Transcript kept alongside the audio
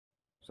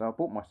So I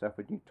bought myself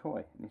a new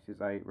toy. This is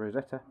a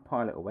Rosetta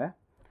pilotAware,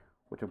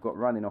 which I've got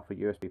running off a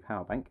USB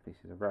power bank. This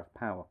is a RAV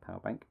power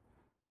bank.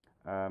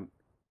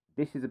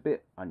 This is a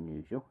bit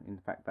unusual in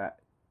the fact that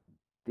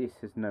this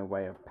has no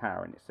way of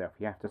powering itself.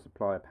 You have to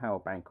supply a power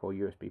bank or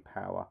USB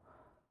power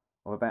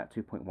of about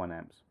 2.1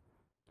 amps.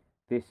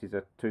 This is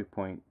a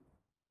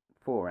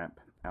 2.4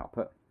 amp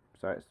output,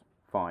 so it's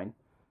fine.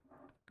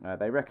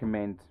 They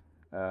recommend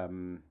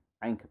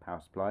Anchor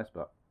power supplies,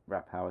 but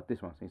RAV power,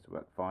 this one seems to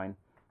work fine,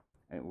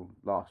 and it will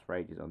last for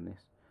ages on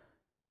this.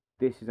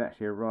 This is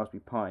actually a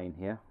Raspberry Pi in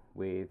here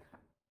with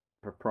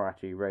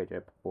proprietary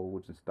radio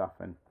boards and stuff,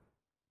 and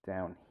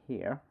down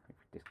here, if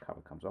this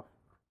cover comes off,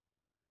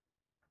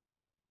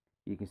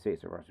 you can see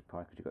it's a Raspberry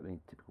Pi because you've got the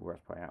typical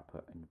Raspberry Pi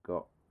output, and you've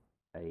got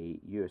a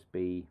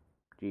USB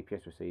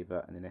GPS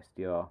receiver and an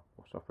SDR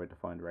or software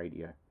defined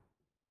radio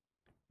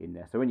in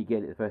there. So when you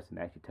get it, the first thing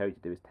they actually tell you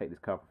to do is take this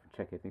cover off and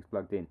check everything's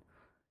plugged in,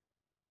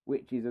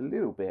 which is a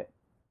little bit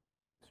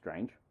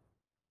strange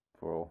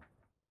for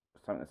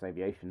something that's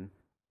aviation.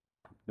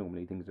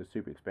 Normally things are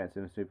super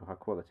expensive and super high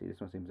quality.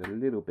 This one seems a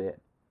little bit,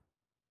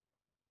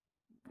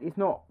 it's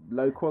not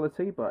low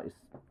quality, but it's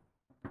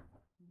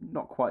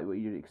not quite what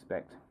you'd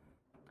expect.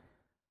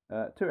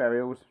 Two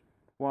aerials,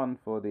 one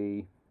for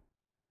the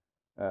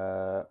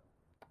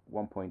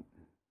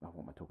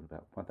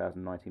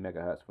 1090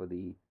 megahertz for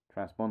the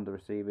transponder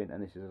receiving,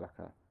 and this is like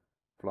a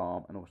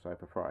FLARM and also a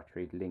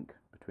proprietary link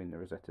between the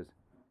Rosettas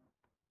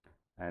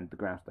and the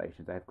ground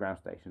stations. They have ground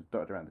stations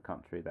dotted around the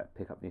country that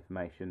pick up the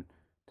information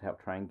to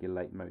help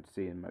triangulate mode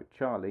C and mode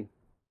Charlie,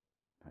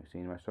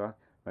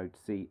 mode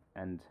C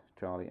and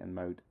Charlie, and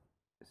mode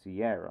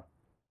Sierra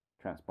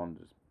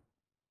transponders.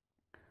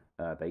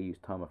 They use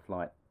time of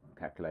flight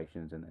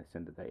calculations and they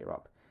send the data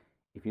up.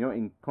 If you're not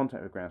in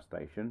contact with a ground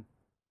station,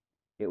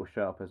 it will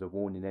show up as a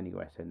warning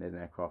anyway, saying there's an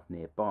aircraft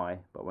nearby,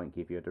 but won't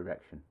give you a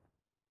direction.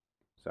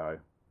 So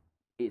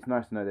it's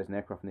nice to know there's an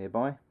aircraft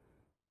nearby,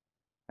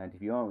 and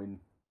if you are in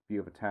view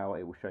of a tower,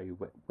 it will show you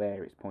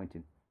where it's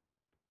pointing.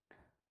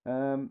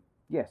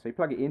 Yeah, so you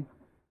plug it in,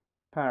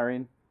 power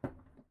in,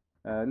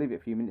 leave it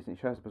a few minutes, and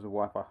it shows up as a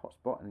Wi-Fi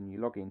hotspot, and then you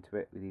log into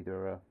it with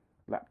either a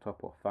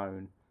laptop or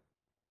phone,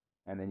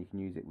 and then you can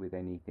use it with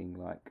anything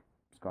like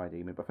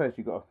SkyDemon. But first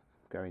you've got to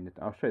go in.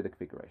 I'll show you the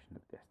configuration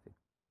of the ST.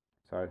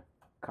 So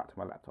cut to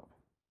my laptop.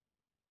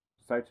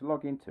 So to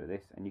log into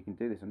this, and you can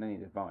do this on any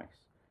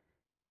device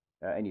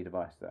that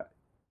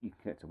you can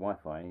connect to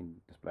Wi-Fi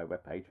and display a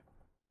web page.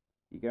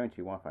 You go into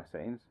your Wi-Fi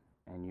settings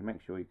and you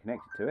make sure you're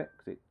connected to it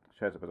because it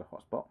shows up as a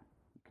hotspot.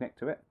 You connect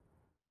to it.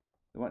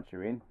 So once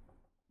you're in,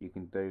 you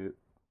can do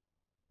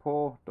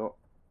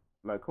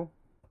poor.local,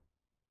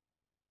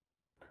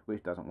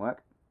 which doesn't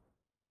work,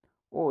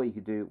 or you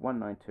could do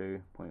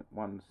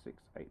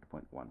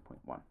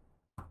 192.168.1.1.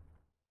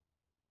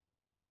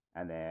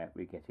 And there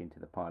we get into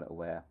the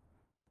pilotAware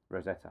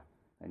Rosetta,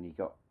 and you've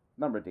got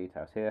a number of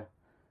details here: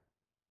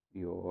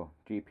 your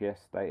GPS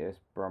status,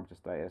 barometer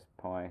status,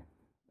 pi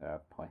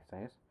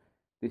status.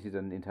 This is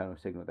an internal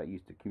signal that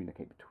used to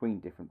communicate between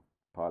different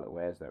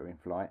pilotAwares that are in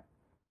flight,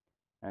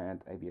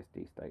 and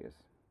ABSD status.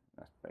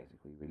 That's basically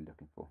what you're really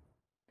looking for.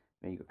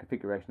 Then you've got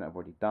configuration that I've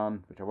already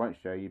done, which I won't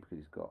show you because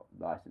it's got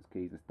license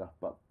keys and stuff,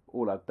 but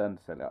all I've done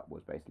to set it up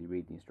was basically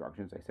read the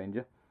instructions they send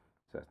you,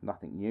 so that's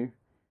nothing new.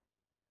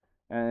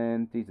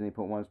 And these are the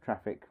important ones: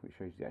 traffic, which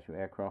shows you the actual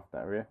aircraft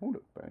that are here. Oh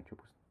look, Boeing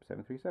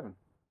 737.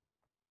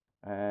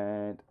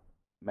 And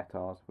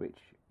METARs,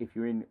 which if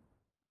you're in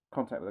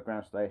contact with a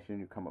ground station,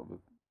 you come up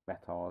with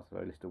METARs, so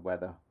a list of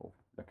weather or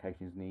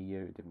locations near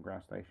you at different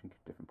ground stations,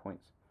 different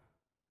points.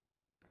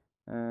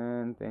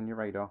 And then your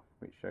radar,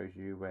 which shows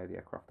you where the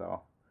aircraft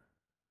are.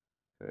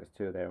 So there's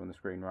two there on the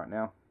screen right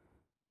now.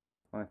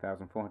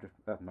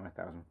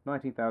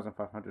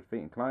 19,500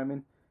 feet in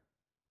climbing,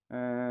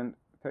 and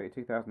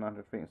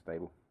 32,900 feet in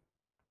stable.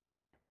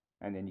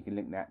 And then you can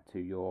link that to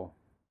your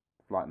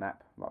flight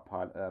map, like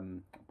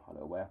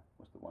pilotAware.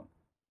 What's the one?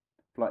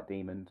 Flight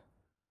Demon,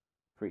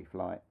 Free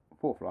Flight,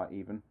 For Flight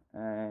even,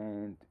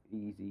 and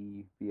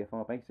Easy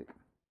VFR Basic.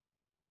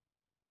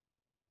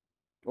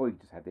 Or you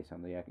can just have this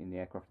on in the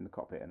aircraft in the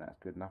cockpit, and that's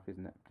good enough,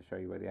 isn't it, to show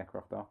you where the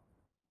aircraft are.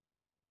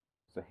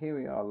 So here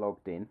we are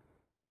logged in,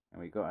 and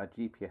we've got our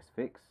GPS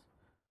fix.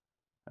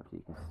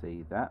 Hopefully you can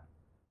see that.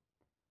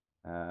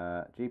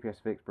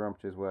 GPS fix,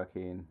 barometer is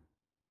working.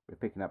 We're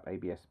picking up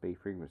ABSB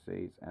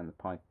frequencies, and the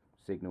Pi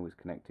signal is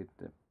connected,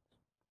 the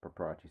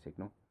proprietary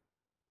signal.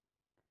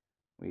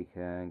 We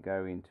can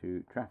go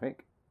into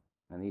traffic,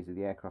 and these are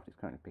the aircraft it's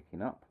currently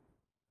picking up.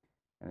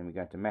 And then we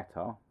go to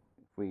METAR.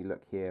 If we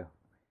look here,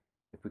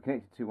 if we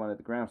connect it to one of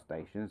the ground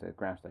stations, there's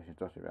ground stations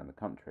dotted around the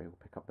country, we'll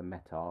pick up the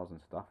METARs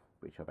and stuff,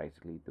 which are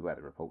basically the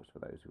weather reports for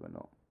those who are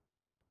not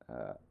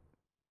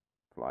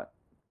flight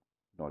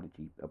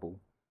knowledgeable.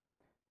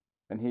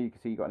 And here you can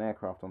see you've got an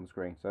aircraft on the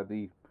screen. So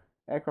the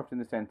aircraft in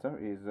the centre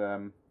is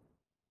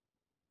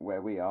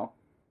where we are,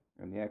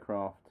 and the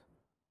aircraft,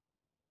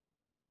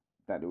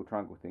 that little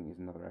triangle thing, is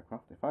another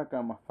aircraft. If I go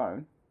on my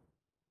phone,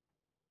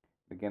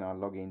 again I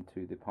log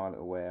into the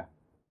pilotAware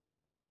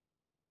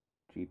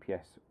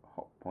GPS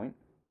hot point.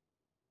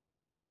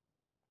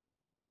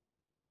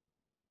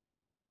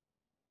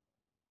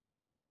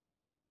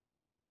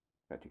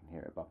 bet you can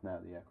hear it above now,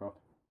 the aircraft.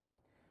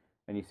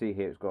 And you see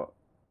here it's got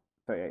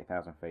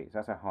 38,000 feet, so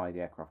that's how high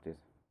the aircraft is,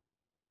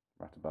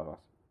 right above us.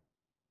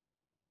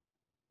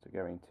 So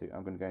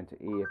I'm going to go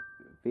into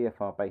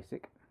VFR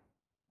Basic.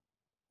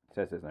 It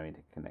says there's no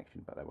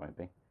interconnection, but there won't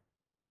be.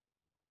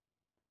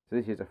 So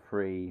this is a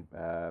free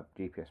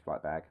GPS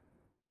flight bag.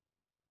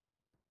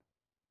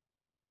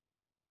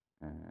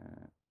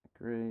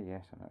 Agree,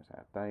 yes, I know it's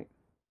out of date.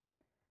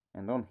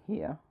 And on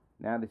here,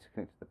 now this is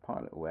connected to the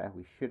pilotAware,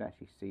 we should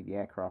actually see the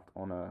aircraft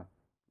on a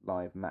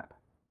live map.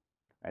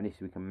 And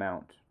this we can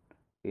mount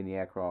in the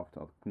aircraft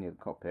or near the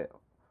cockpit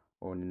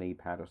or on the knee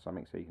pad or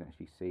something, so you can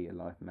actually see a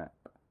live map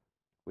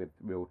with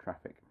real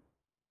traffic.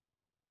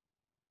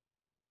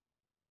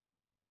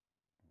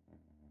 And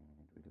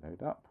we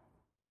load up.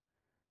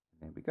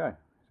 And there we go.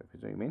 So if we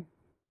zoom in,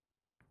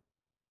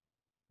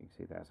 you can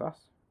see that's us,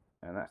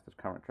 and that's the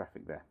current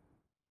traffic there.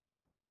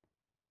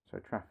 So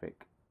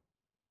traffic,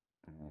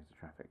 and there's the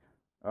traffic.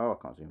 Oh, I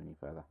can't zoom any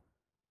further.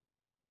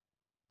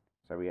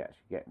 So we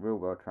actually get real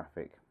world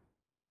traffic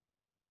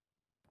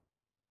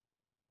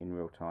in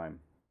real time.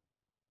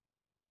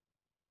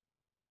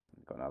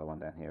 We've got another one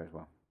down here as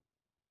well.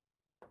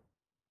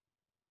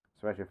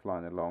 So as you're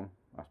flying along,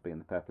 us being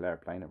the purple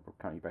aeroplane,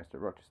 currently based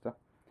at Rochester,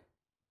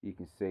 you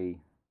can see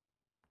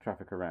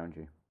traffic around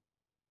you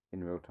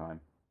in real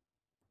time,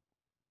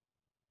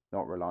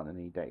 not reliant on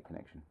any data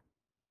connection.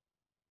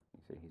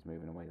 You see he's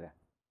moving away there.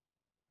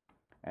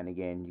 And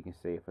again, you can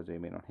see if I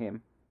zoom in on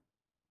him,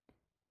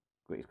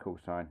 got his call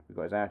sign, we've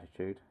got his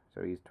altitude,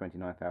 so he's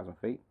 29,000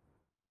 feet,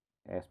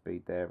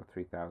 airspeed there of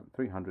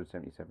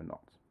 377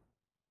 knots.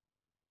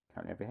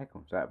 Currently a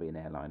vehicle, so that'll be an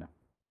airliner.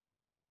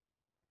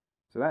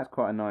 So that's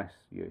quite a nice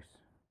use.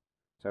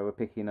 So we're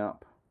picking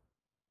up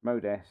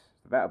Mode S,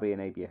 so that'll be an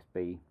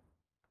ABS-B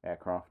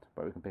aircraft,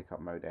 but we can pick up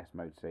Mode S,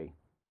 Mode C,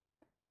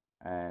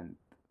 and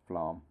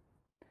FLARM.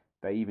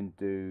 They even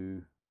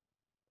do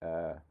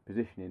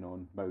positioning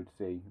on Mode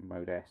C and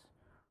Mode S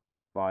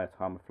via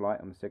time of flight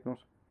on the signals,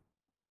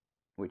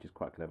 which is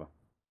quite clever.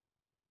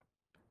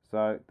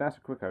 So that's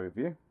a quick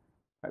overview.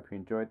 Hope you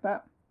enjoyed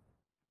that.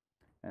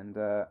 And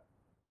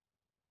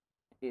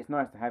it's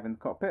nice to have in the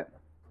cockpit.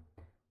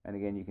 And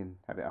again, you can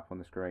have it up on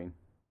the screen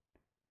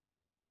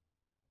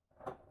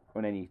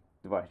on any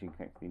device you can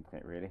connect to the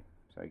internet, really.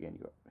 So again,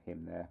 you've got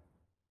him there,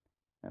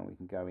 and we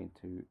can go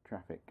into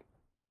traffic,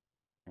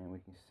 and we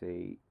can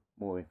see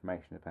more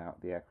information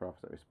about the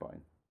aircrafts that we're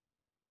spotting.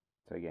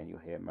 So again, you'll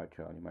hear Mode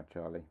Charlie, Mode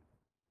Charlie.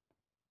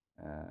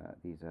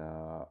 These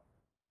are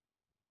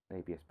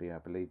ABS-B, I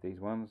believe, these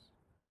ones,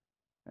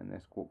 and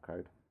their squawk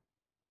code.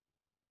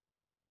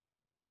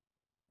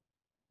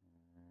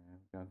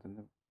 Go to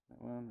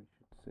that one, we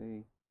should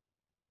see.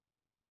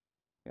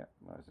 Yeah,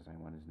 well, that's the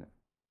same one, isn't it?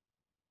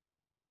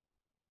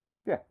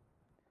 Yeah.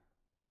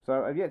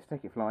 So I've yet to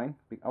take it flying.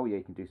 Oh yeah,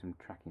 you can do some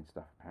tracking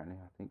stuff apparently.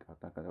 I think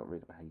I've got to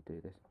read about how you do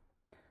this.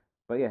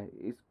 But yeah,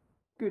 it's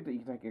good that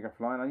you can take it go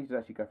flying. I need to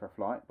actually go for a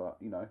flight, but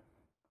you know,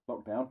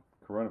 lockdown,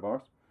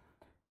 coronavirus,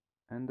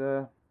 and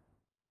then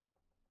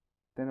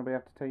I'll be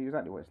able to tell you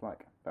exactly what it's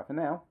like. But for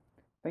now,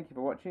 thank you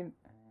for watching,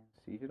 and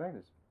see you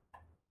later.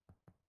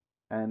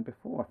 And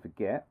before I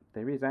forget,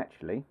 there is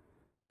actually,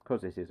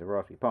 because this is a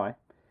Raspberry Pi,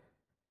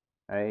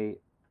 a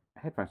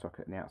headphone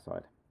socket on the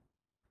outside.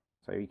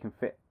 So you can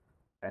fit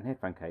an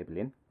headphone cable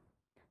in,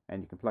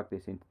 and you can plug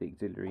this into the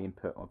auxiliary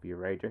input of your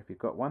radio if you've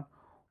got one,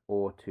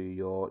 or to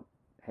your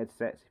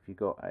headsets if you've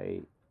got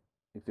a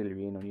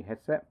auxiliary in on your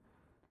headset,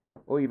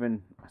 or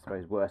even, I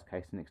suppose, worst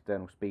case, an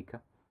external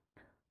speaker.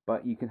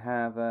 But you can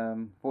have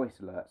voice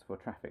alerts for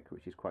traffic,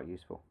 which is quite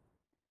useful.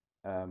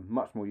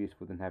 Much more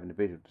useful than having a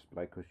visual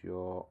display, because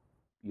you're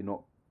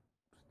not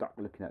stuck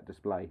looking at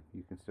display.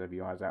 You can still have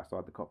your eyes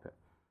outside the cockpit.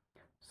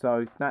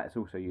 So that's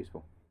also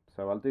useful.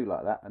 So I'll do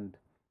like that, and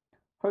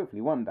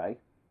hopefully one day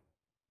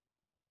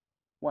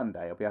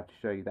I'll be able to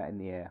show you that in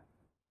the air.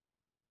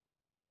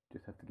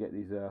 Just have to get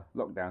these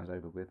lockdowns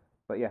over with.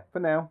 But yeah, for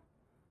now,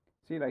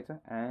 see you later,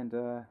 and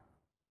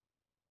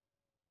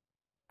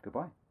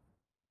goodbye.